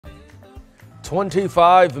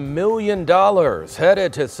$25 million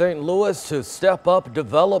headed to St. Louis to step up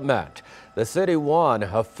development. The city won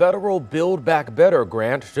a federal Build Back Better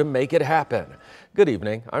grant to make it happen. Good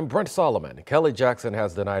evening. I'm Brent Solomon. Kelly Jackson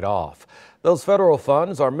has the night off. Those federal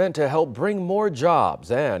funds are meant to help bring more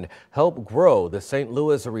jobs and help grow the St.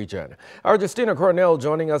 Louis region. Our Justina Cornell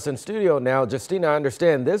joining us in studio now. Justina, I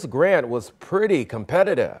understand this grant was pretty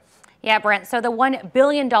competitive. Yeah, Brent. So the $1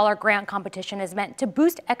 billion grant competition is meant to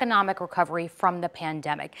boost economic recovery from the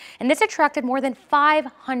pandemic. And this attracted more than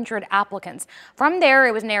 500 applicants. From there,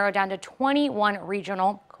 it was narrowed down to 21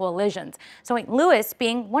 regional coalitions, St. Louis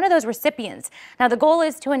being one of those recipients. Now, the goal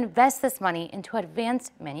is to invest this money into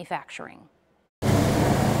advanced manufacturing.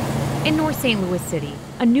 In North St. Louis City,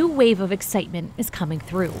 a new wave of excitement is coming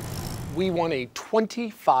through. We won a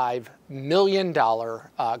 $25 million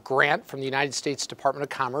grant from the United States Department of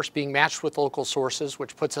Commerce, being matched with local sources,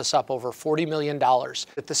 which puts us up over $40 million.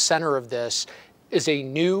 At the center of this is a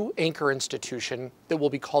new anchor institution that will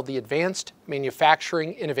be called the Advanced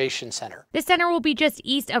Manufacturing Innovation Center. The center will be just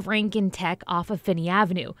east of Rankin Tech off of Finney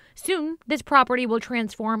Avenue. Soon, this property will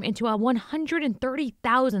transform into a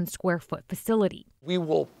 130,000 square foot facility. We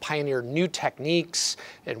will pioneer new techniques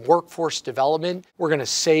and workforce development. We're going to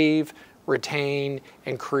save, retain,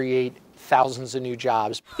 and create thousands of new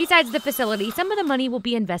jobs. Besides the facility, some of the money will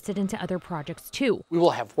be invested into other projects too. We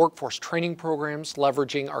will have workforce training programs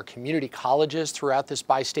leveraging our community colleges throughout this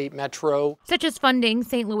bi-state metro. Such as funding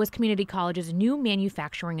St. Louis Community College's new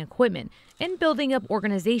manufacturing equipment and building up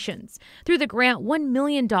organizations. Through the grant, $1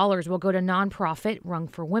 million will go to nonprofit Rung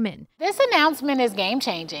for Women. This announcement is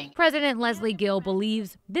game-changing. President Leslie Gill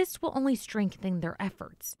believes this will only strengthen their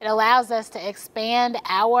efforts. It allows us to expand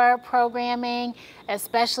our programming,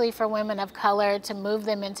 especially for women of color, to move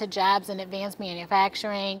them into jobs in advanced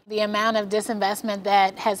manufacturing. The amount of disinvestment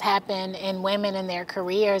that has happened in women in their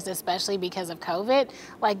careers, especially because of COVID,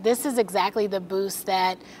 this is exactly the boost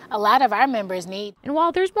that a lot of our members need. And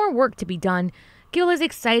while there's more work to be done, Gill is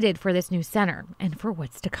excited for this new center and for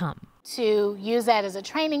what's to come. To use that as a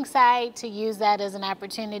training site, to use that as an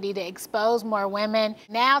opportunity to expose more women.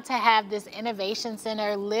 Now to have this innovation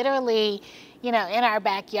center literally, in our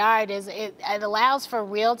backyard, it allows for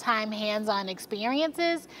real-time hands-on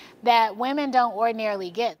experiences that women don't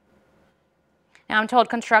ordinarily get. Now, I'm told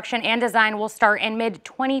construction and design will start in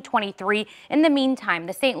mid-2023. In the meantime,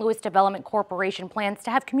 the St. Louis Development Corporation plans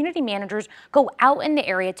to have community managers go out in the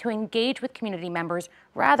area to engage with community members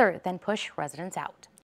rather than push residents out.